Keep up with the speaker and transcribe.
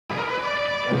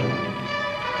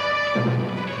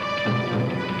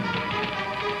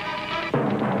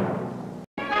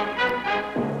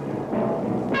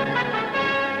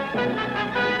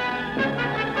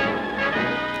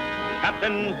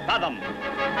Captain Fathom.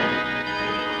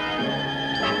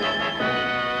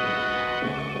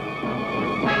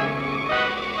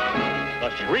 The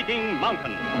Shrieking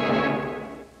Mountain.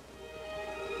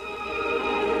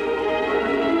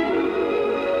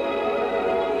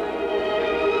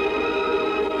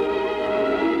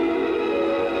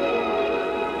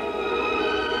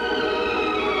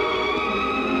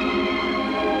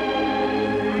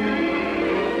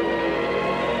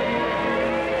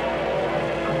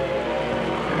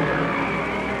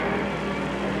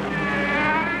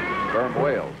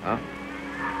 Whales, huh?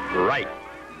 Right.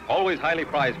 Always highly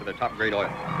prized for their top-grade oil.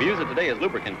 We use it today as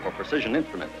lubricant for precision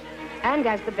instruments. And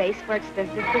as the base for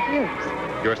extensive perfumes.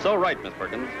 You're so right, Miss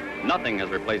Perkins. Nothing has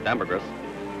replaced ambergris.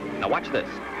 Now watch this.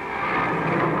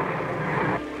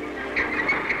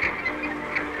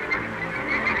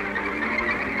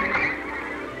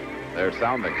 They're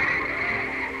sounding.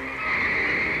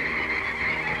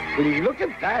 Will you look at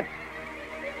that?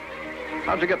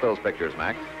 How'd you get those pictures,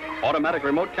 Max? Automatic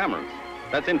remote cameras.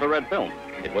 That's infrared film.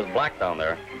 It was black down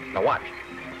there. Now watch.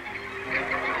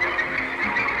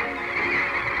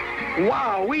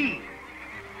 Wowee!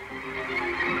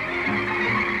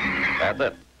 That's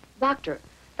it. Doctor,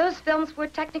 those films were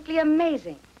technically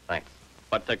amazing. Thanks.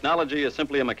 But technology is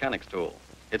simply a mechanic's tool.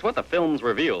 It's what the films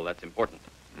reveal that's important.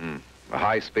 The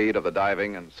high speed of the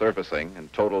diving and surfacing in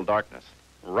total darkness.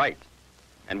 Right.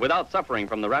 And without suffering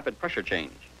from the rapid pressure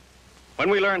change. When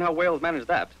we learn how whales manage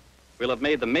that, we'll have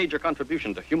made the major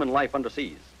contribution to human life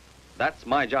underseas. That's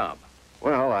my job.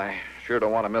 Well, I sure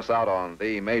don't want to miss out on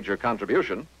the major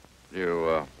contribution.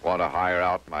 You want to hire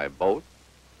out my boat?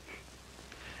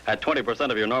 At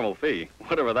 20% of your normal fee,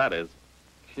 whatever that is.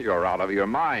 You're out of your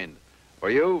mind.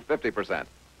 For you, 50%.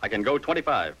 I can go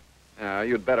 25.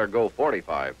 You'd better go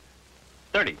 45.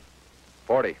 30.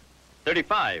 40.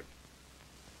 35.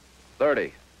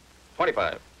 30.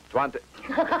 25. 20.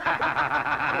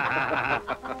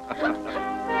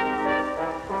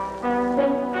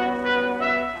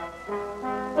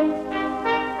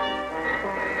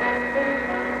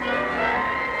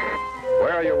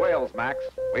 Where are your whales, Max?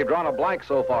 We've drawn a blank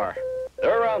so far.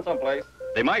 They're around someplace.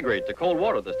 They migrate to cold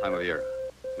water this time of year.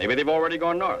 Maybe they've already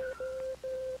gone north.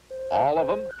 All of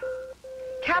them?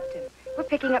 Captain, we're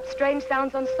picking up strange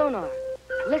sounds on sonar.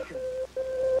 Listen.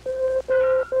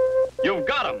 You've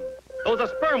got them. Those are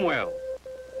sperm whales.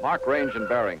 Mark range and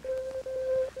bearing.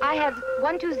 I have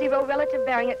 120 relative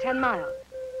bearing at 10 miles.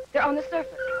 They're on the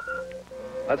surface.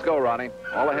 Let's go, Ronnie.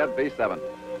 All ahead, V7.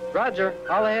 Roger.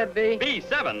 All ahead, V.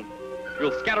 B7?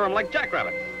 You'll scatter them like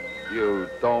jackrabbits. You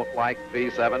don't like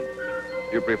V7?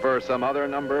 You prefer some other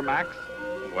number, Max?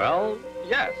 Well,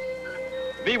 yes.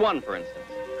 V1, for instance.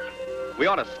 We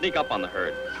ought to sneak up on the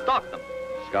herd, stalk them.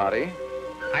 Scotty?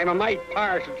 I'm a mite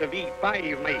partial to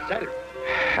V5 myself.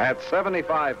 At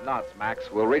 75 knots, Max,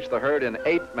 we'll reach the herd in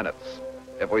 8 minutes.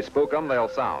 If we spook them, they'll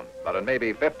sound. But in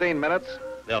maybe 15 minutes...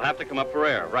 They'll have to come up for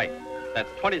air, right.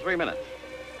 That's 23 minutes.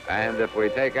 And if we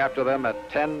take after them at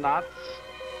 10 knots...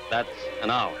 That's an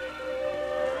hour.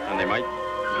 And they might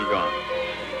be gone.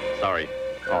 Sorry.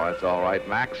 Oh, it's all right,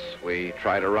 Max. We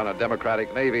try to run a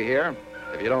democratic Navy here.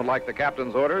 If you don't like the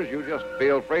captain's orders, you just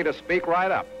feel free to speak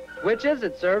right up. Which is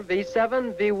it, sir?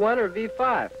 V7, V1, or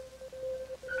V5?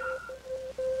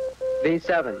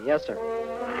 V7, yes, sir.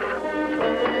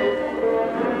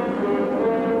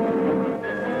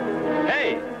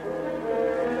 Hey!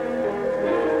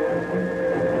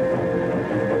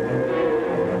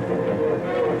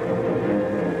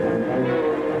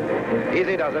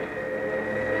 Easy does it.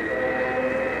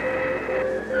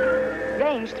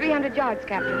 Range 300 yards,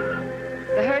 Captain.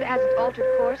 The herd hasn't altered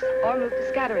course or moved to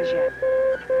scatter as yet.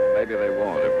 Maybe they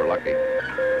won't if we're lucky.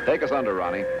 Take us under,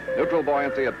 Ronnie. Neutral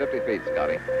buoyancy at 50 feet,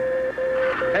 Scotty.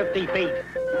 50 feet.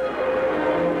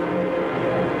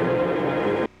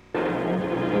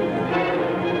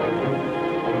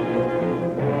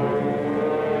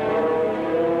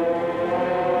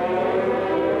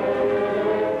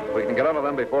 If we can get under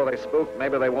them before they spook,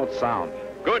 maybe they won't sound.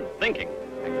 Good thinking.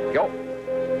 Go.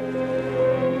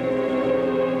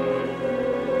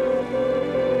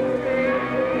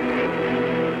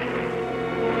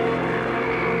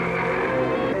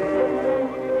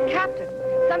 Captain,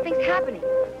 something's happening.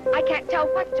 I can't tell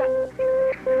what just...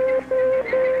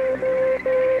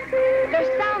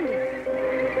 They're sounding.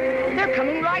 They're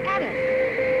coming right at us.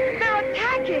 They're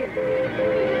attacking.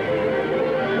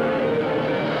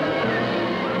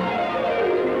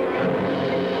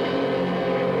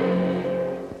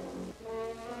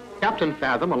 Captain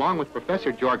Fathom, along with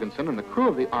Professor Jorgensen and the crew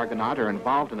of the Argonaut, are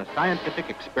involved in a scientific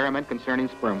experiment concerning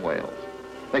sperm whales.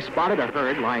 They spotted a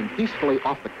herd lying peacefully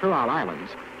off the Kurile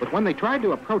Islands, but when they tried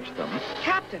to approach them...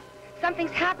 Captain,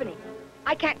 something's happening.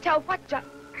 I can't tell what just...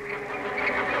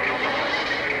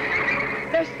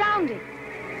 They're sounding.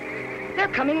 They're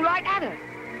coming right at us.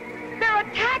 They're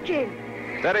attacking.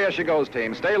 Steady as she goes,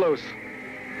 team. Stay loose.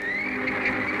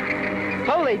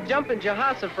 Holy jumping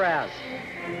Jehoshaphat.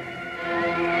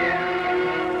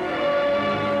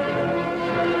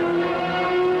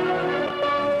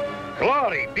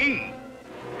 Glory be.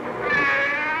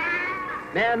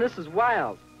 Man, this is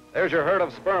wild. There's your herd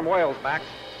of sperm whales, Max.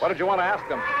 What did you want to ask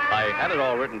them? I had it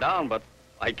all written down, but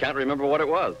I can't remember what it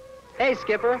was. Hey,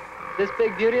 Skipper, this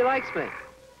big beauty likes me.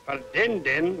 For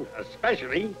Din,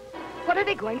 especially. What are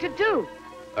they going to do?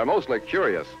 They're mostly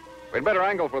curious. We'd better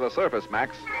angle for the surface,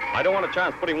 Max. I don't want a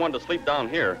chance putting one to sleep down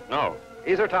here, no.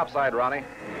 Ease her topside, Ronnie.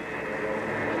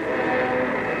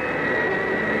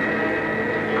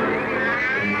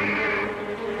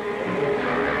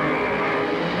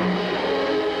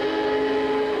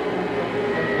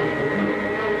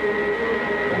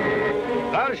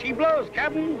 There she blows,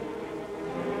 Captain.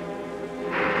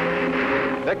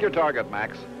 Pick your target,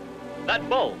 Max. That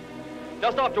bull,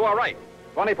 just off to our right.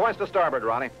 20 points to starboard,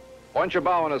 Ronnie. Point your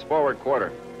bow in his forward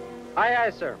quarter. Aye,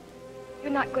 aye, sir.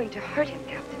 You're not going to hurt him,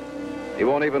 Captain. He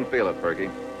won't even feel it, Perky.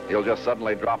 He'll just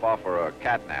suddenly drop off for a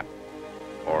cat nap.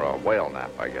 Or a whale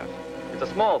nap, I guess. It's a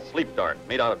small sleep dart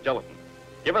made out of gelatin.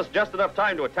 Give us just enough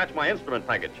time to attach my instrument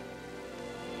package.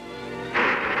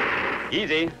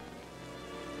 Easy.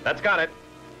 That's got it.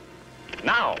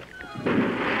 Now.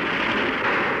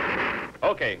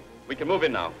 Okay, we can move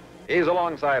in now. Ease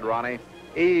alongside, Ronnie.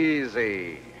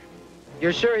 Easy.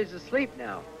 You're sure he's asleep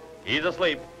now? He's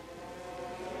asleep.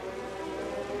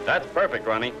 That's perfect,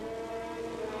 Ronnie.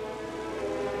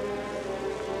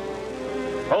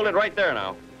 Hold it right there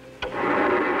now.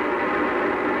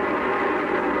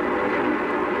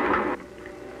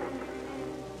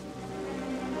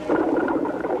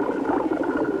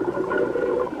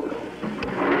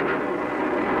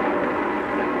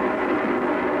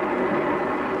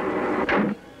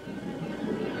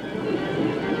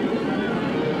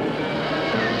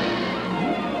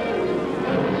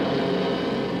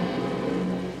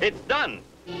 It's done.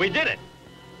 We did it.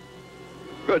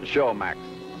 Good show, Max.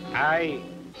 Aye.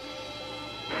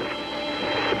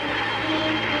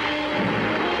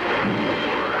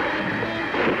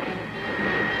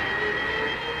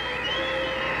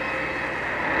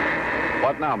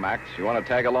 What now, Max? You want to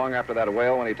tag along after that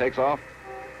whale when he takes off?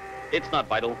 It's not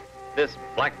vital. This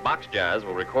black box jazz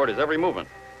will record his every movement,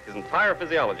 his entire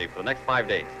physiology for the next 5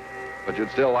 days. But you'd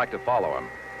still like to follow him.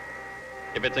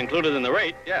 If it's included in the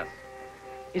rate, yes.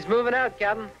 He's moving out,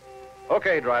 Captain.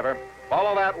 Okay, driver.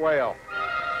 Follow that whale.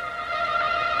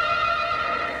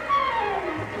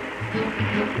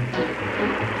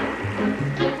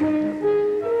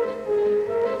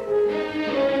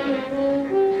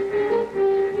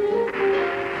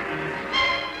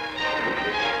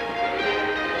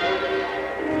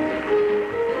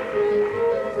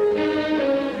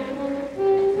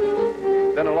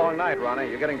 Been a long night, Ronnie.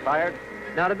 You getting tired?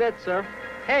 Not a bit, sir.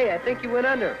 Hey, I think you went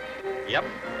under. Yep,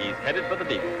 he's headed for the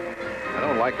deep. I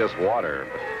don't like this water,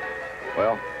 but,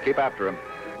 well, keep after him.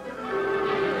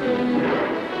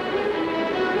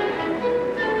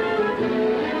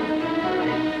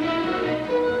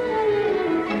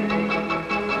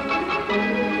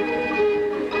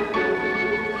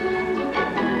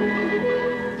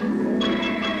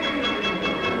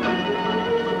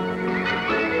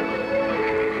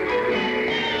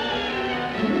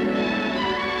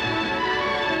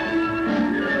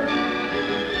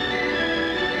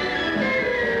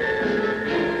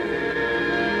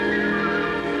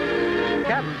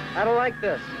 I don't like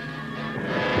this.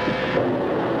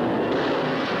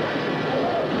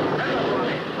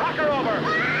 Rock her over!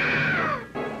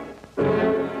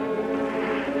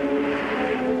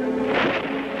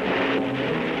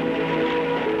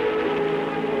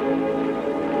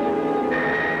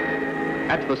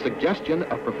 At the suggestion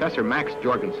of Professor Max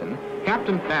Jorgensen,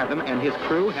 Captain Fathom and his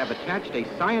crew have attached a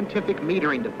scientific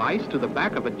metering device to the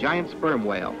back of a giant sperm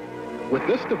whale. With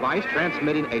this device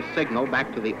transmitting a signal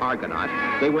back to the Argonaut,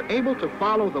 they were able to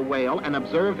follow the whale and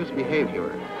observe his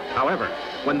behavior. However,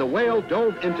 when the whale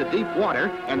dove into deep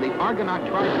water and the Argonaut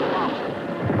tried to follow...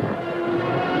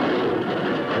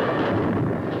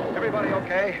 Everybody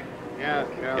okay? Yeah,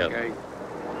 Yes. okay.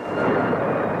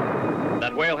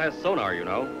 That whale has sonar, you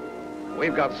know.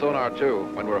 We've got sonar, too,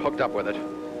 when we're hooked up with it.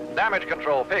 Damage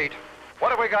control, Pete. What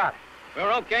have we got?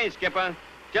 We're okay, Skipper.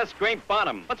 Just scrape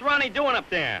bottom. What's Ronnie doing up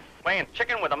there? Playing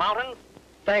chicken with the mountains?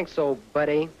 Thanks, old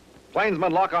buddy.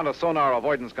 Plainsman, lock onto sonar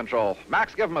avoidance control.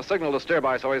 Max, give him a signal to steer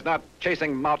by so he's not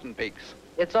chasing mountain peaks.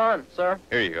 It's on, sir.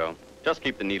 Here you go. Just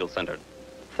keep the needle centered.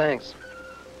 Thanks.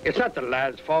 It's not the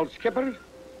lad's fault, Skipper.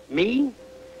 Me?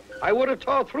 I would have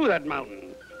tore through that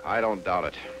mountain. I don't doubt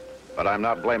it. But I'm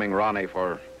not blaming Ronnie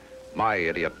for my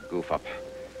idiot goof-up.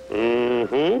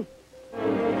 Mm-hmm.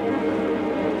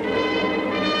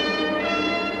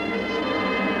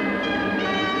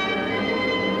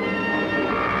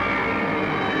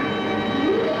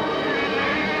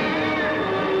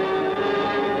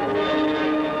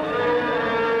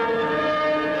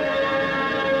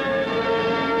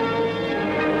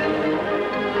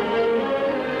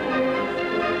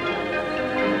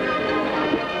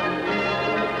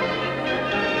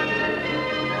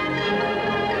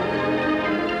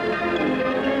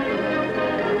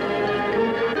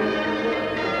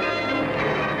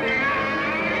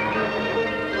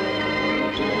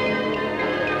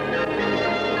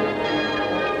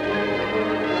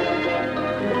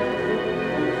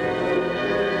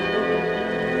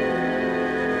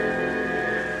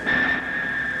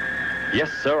 Yes,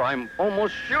 sir, I'm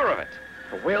almost sure of it.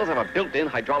 The whales have a built-in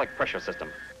hydraulic pressure system.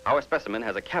 Our specimen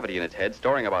has a cavity in its head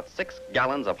storing about 6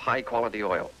 gallons of high-quality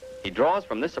oil. He draws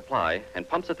from this supply and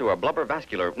pumps it through a blubber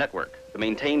vascular network to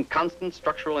maintain constant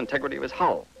structural integrity of his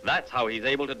hull. That's how he's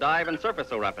able to dive and surface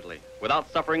so rapidly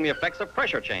without suffering the effects of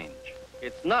pressure change.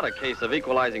 It's not a case of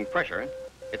equalizing pressure.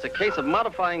 It's a case of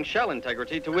modifying shell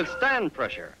integrity to withstand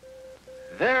pressure.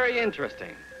 Very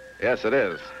interesting. Yes, it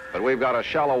is. But we've got a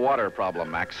shallow water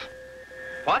problem, Max.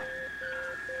 What?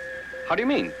 How do you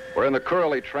mean? We're in the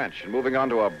Kurile Trench and moving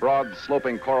onto a broad,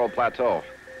 sloping coral plateau.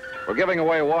 We're giving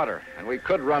away water, and we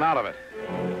could run out of it.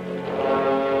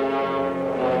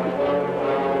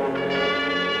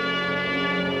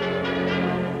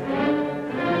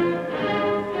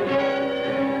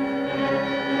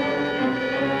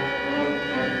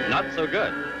 Not so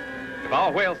good. If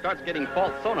our whale starts getting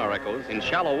false sonar echoes in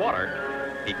shallow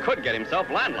water, he could get himself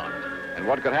landlocked. And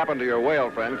what could happen to your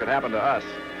whale friend could happen to us.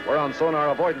 We're on sonar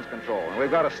avoidance control, and we've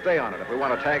got to stay on it if we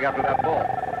want to tag after that bull.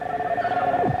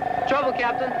 Trouble,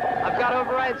 Captain. I've got to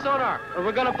override sonar, or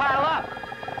we're going to pile up.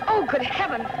 Oh, good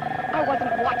heavens. I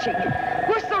wasn't watching.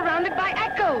 We're surrounded by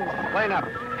echoes. Plane up.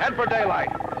 Head for daylight.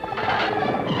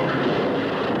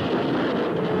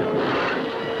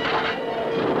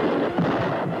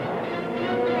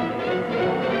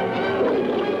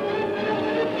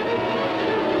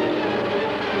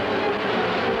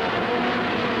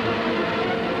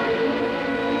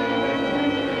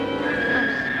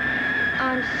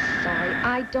 I'm sorry.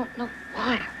 I don't know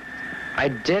why. I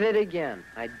did it again.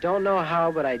 I don't know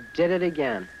how, but I did it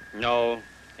again. No,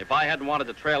 if I hadn't wanted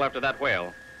to trail after that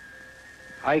whale.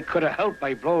 I could have helped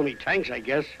by blowing me tanks, I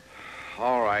guess.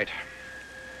 All right.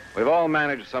 We've all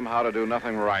managed somehow to do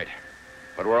nothing right,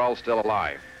 but we're all still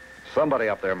alive. Somebody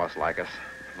up there must like us,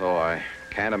 though I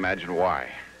can't imagine why.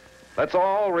 Let's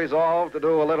all resolve to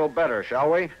do a little better, shall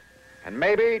we? And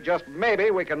maybe, just maybe,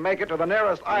 we can make it to the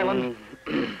nearest island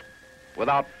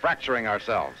without fracturing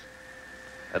ourselves.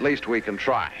 At least we can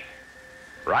try.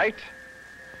 Right?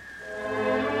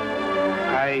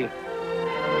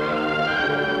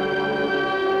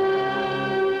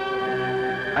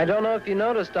 I don't know if you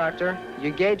noticed, Doctor.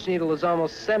 Your gauge needle is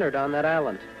almost centered on that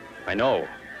island. I know.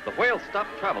 The whale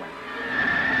stopped traveling.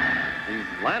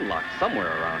 He's landlocked somewhere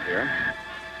around here.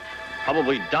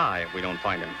 Probably die if we don't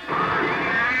find him.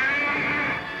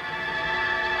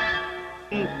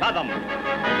 Fathom!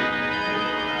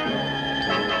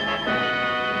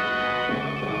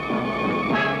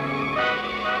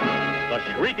 The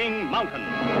Shrieking Mountain.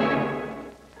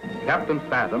 Captain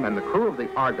Fathom and the crew of the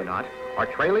Argonaut are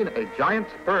trailing a giant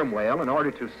sperm whale in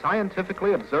order to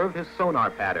scientifically observe his sonar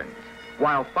patterns.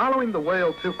 While following the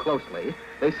whale too closely,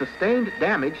 they sustained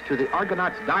damage to the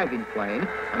Argonaut's diving plane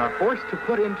and are forced to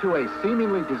put into a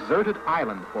seemingly deserted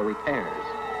island for repairs.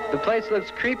 The place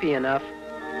looks creepy enough.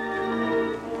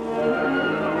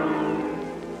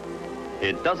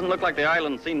 It doesn't look like the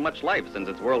island's seen much life since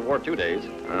its World War II days.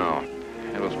 No,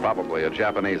 it was probably a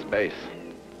Japanese base.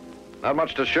 Not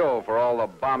much to show for all the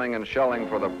bombing and shelling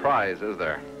for the prize, is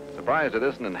there? Surprised it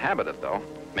isn't inhabited, though.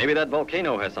 Maybe that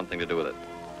volcano has something to do with it.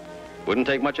 Wouldn't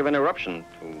take much of an eruption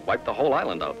to wipe the whole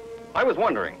island out. I was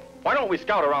wondering, why don't we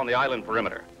scout around the island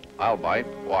perimeter? I'll bite.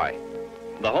 Why?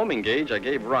 The homing gauge I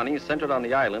gave Ronnie centered on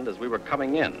the island as we were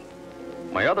coming in.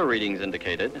 My other readings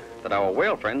indicated that our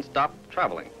whale friend stopped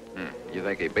traveling. You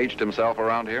think he beached himself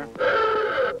around here?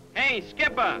 Hey,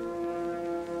 Skipper!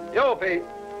 Yo, Pete.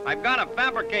 I've got to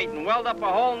fabricate and weld up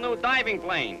a whole new diving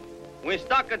plane. We're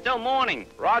stuck until morning.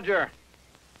 Roger.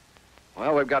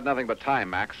 Well, we've got nothing but time,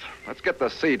 Max. Let's get the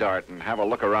sea dart and have a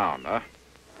look around, huh?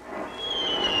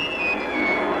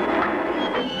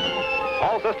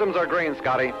 All systems are green,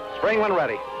 Scotty. Spring when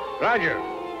ready. Roger.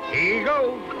 Here you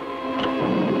go.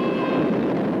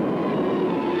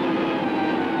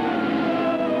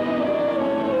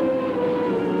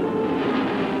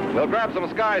 We'll grab some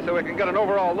sky so we can get an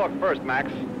overall look first,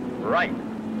 Max. Right.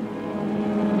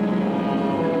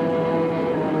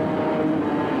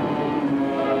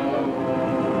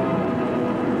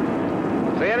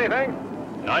 See anything?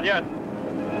 Not yet.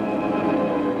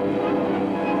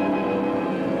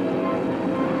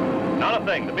 Not a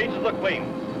thing. The beaches look clean.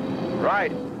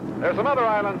 Right. There's some other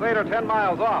islands 8 or 10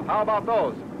 miles off. How about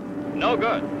those? No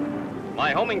good.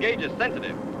 My homing gauge is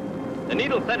sensitive. The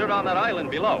needle's centered on that island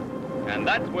below, and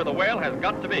that's where the whale has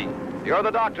got to be. You're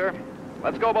the doctor.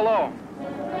 Let's go below.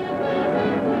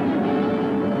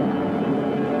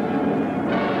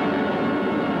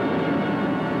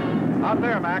 Out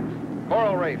there, Max.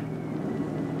 Coral reef.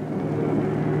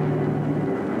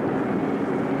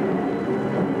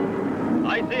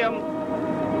 I see him.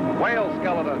 Whale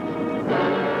skeletons.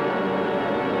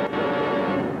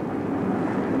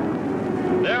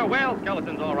 They're whale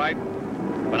skeletons, all right.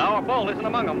 But our bull isn't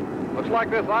among them. Looks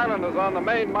like this island is on the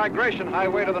main migration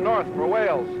highway to the north for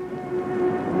whales.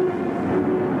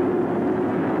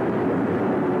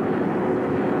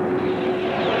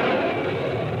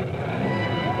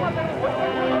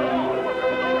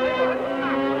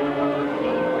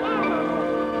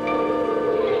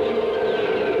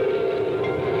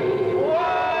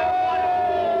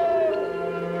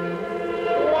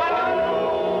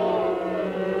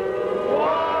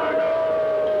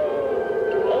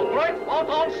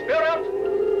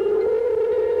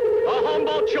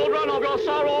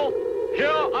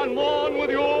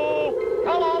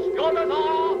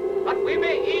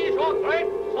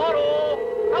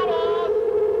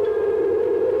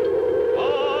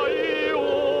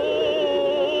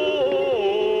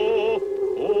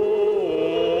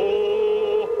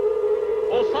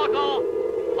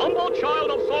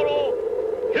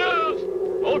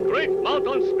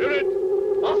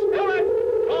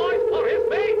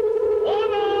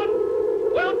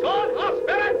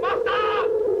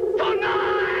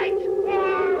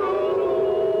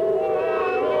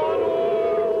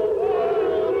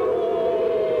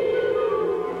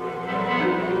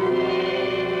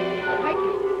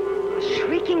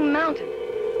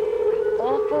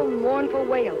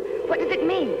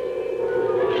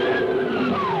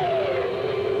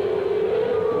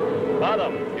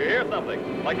 Fathom, you hear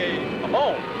something? Like a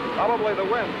moan. Probably the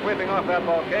wind sweeping off that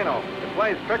volcano. It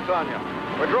plays tricks on you.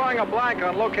 We're drawing a blank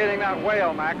on locating that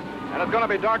whale, Max, and it's going to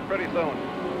be dark pretty soon.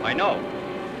 I know.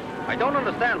 I don't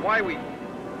understand why we...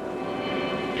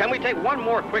 Can we take one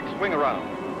more quick swing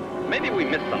around? Maybe we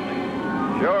missed something.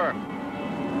 Sure.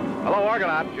 Hello,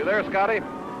 Argonaut. You there, Scotty?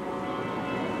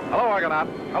 Hello, Argonaut.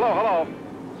 Hello, hello.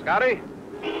 Scotty?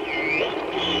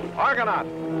 Argonaut.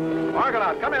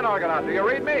 Argonaut, come in, Argonaut. Do you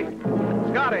read me?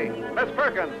 Scotty, Miss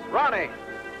Perkins, Ronnie.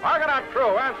 Argonaut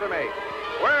crew, answer me.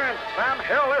 Where in Sam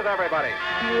Hill is everybody?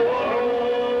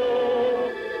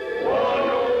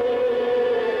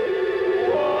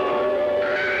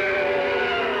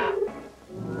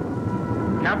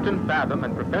 Captain Fathom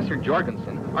and Professor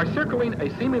Jorgensen are circling a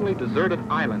seemingly deserted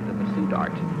island in the Sea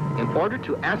Dart in order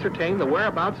to ascertain the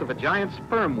whereabouts of a giant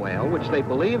sperm whale which they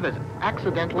believe has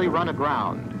accidentally run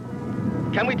aground.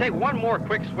 Can we take one more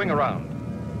quick swing around?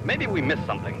 Maybe we missed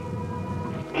something.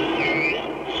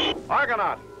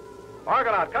 Argonaut.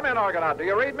 Argonaut, come in, Argonaut. Do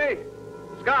you read me?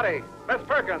 Scotty, Miss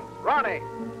Perkins, Ronnie.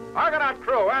 Argonaut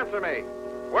crew, answer me.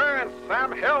 Where in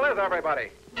Sam Hill is everybody?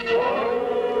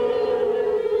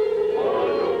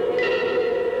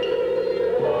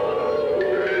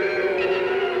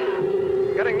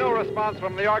 Getting no response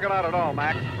from the Argonaut at all,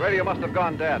 Max. Radio must have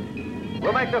gone dead.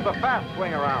 We'll make this a fast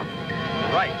swing around.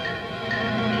 Right.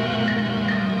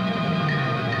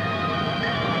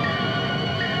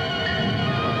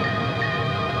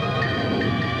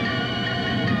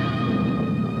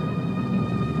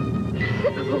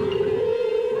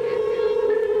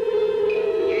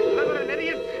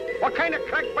 What kind of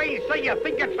crack face say you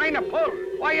think you're trying to pull?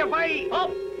 Why have I...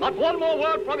 Stop! Not one more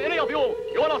word from any of you.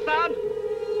 You understand?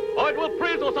 I will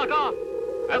praise Osaka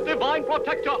as divine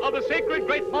protector of the sacred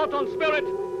great mountain spirit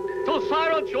to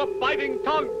silence your biting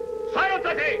tongue. Silence,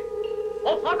 I say!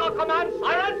 Osaka commands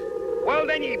silence! Well,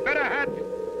 then you better have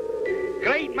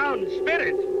great mountain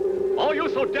spirit. Are you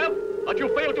so deaf that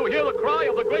you fail to hear the cry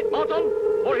of the great mountain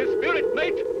for his spirit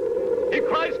mate? He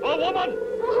cries for a woman.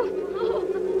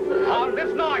 On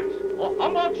this night, O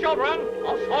humble children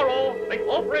of sorrow, make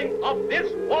offering of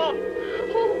this one.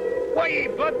 Why, ye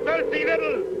bloodthirsty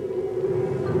little...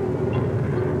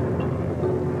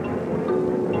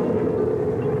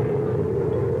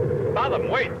 Fathom,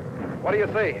 wait. What do you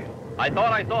see? I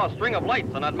thought I saw a string of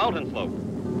lights on that mountain slope.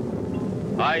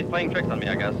 He's playing tricks on me,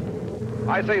 I guess.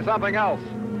 I see something else.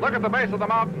 Look at the base of the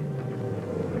mountain.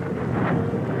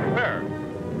 Where?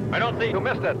 I don't see... You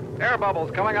missed it. Air bubbles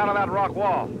coming out of that rock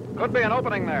wall. Could be an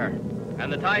opening there.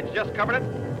 And the tide's just covered it?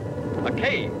 A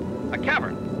cave. A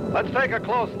cavern. Let's take a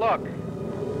close look.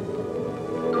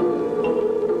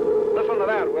 Listen to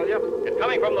that, will you? It's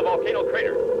coming from the volcano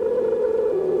crater.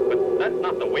 But that's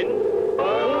not the wind.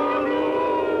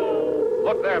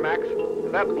 Look there, Max.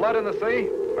 Is that blood in the sea?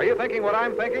 Are you thinking what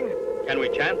I'm thinking? Can we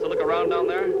chance to look around down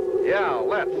there? Yeah,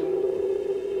 let's.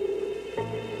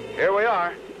 Here we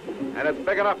are. And it's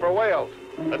big enough for whales.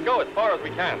 Let's go as far as we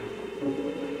can.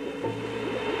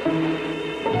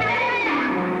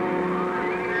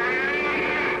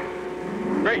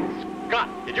 Great Scott!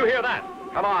 Did you hear that?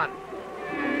 Come on.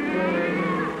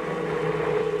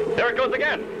 There it goes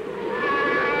again.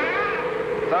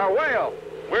 It's our whale.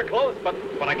 We're close, but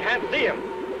I can't see him.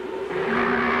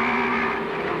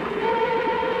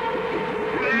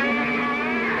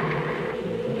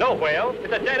 No whale.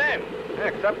 It's a dead end.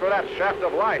 Except for that shaft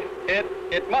of light.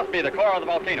 It must be the core of the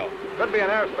volcano. Could be an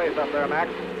airspace up there,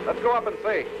 Max. Let's go up and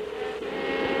see.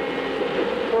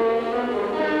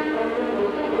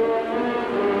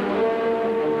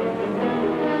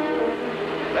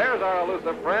 There's our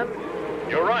elusive friend.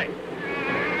 You're right.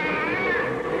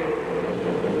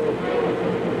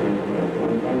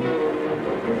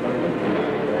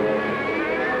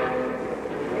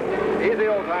 Easy,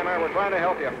 old-timer. We're trying to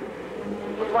help you.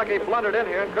 Looks like he blundered in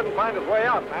here and couldn't find his way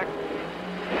out, Max.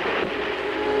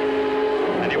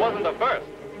 And he wasn't the first.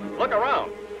 Look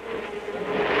around.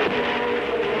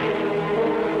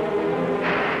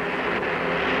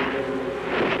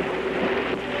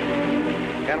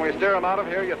 Can we steer him out of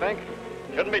here, you think?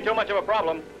 Shouldn't be too much of a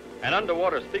problem. An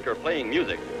underwater speaker playing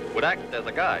music would act as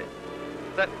a guide.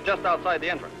 Set just outside the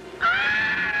entrance.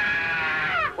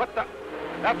 What the?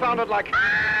 That sounded like...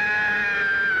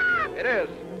 It is.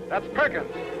 That's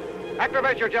Perkins.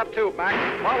 Activate your jet tube, Max.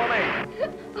 Follow me.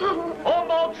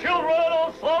 Humble children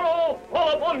of sorrow, fall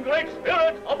upon great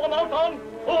spirit of the mountain.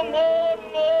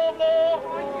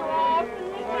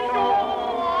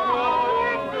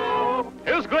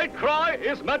 His great cry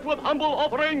is met with humble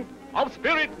offering of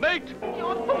spirit mate.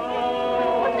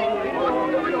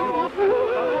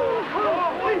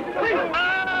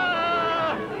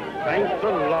 Thank the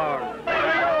Lord.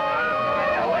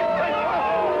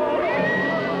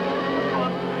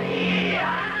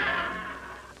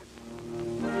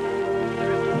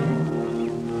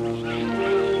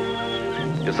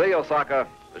 You see, Osaka,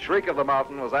 the shriek of the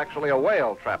mountain was actually a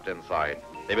whale trapped inside.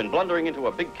 They've been blundering into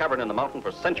a big cavern in the mountain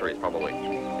for centuries, probably.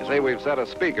 You see, we've set a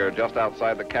speaker just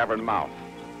outside the cavern mouth.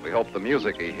 We hope the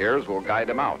music he hears will guide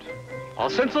him out.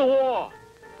 Since the war,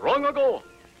 long ago,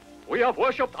 we have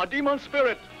worshipped a demon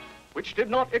spirit which did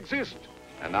not exist.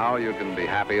 And now you can be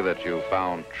happy that you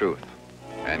found truth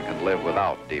and can live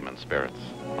without demon spirits.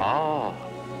 Ah,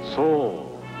 so.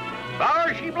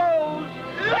 There she blows.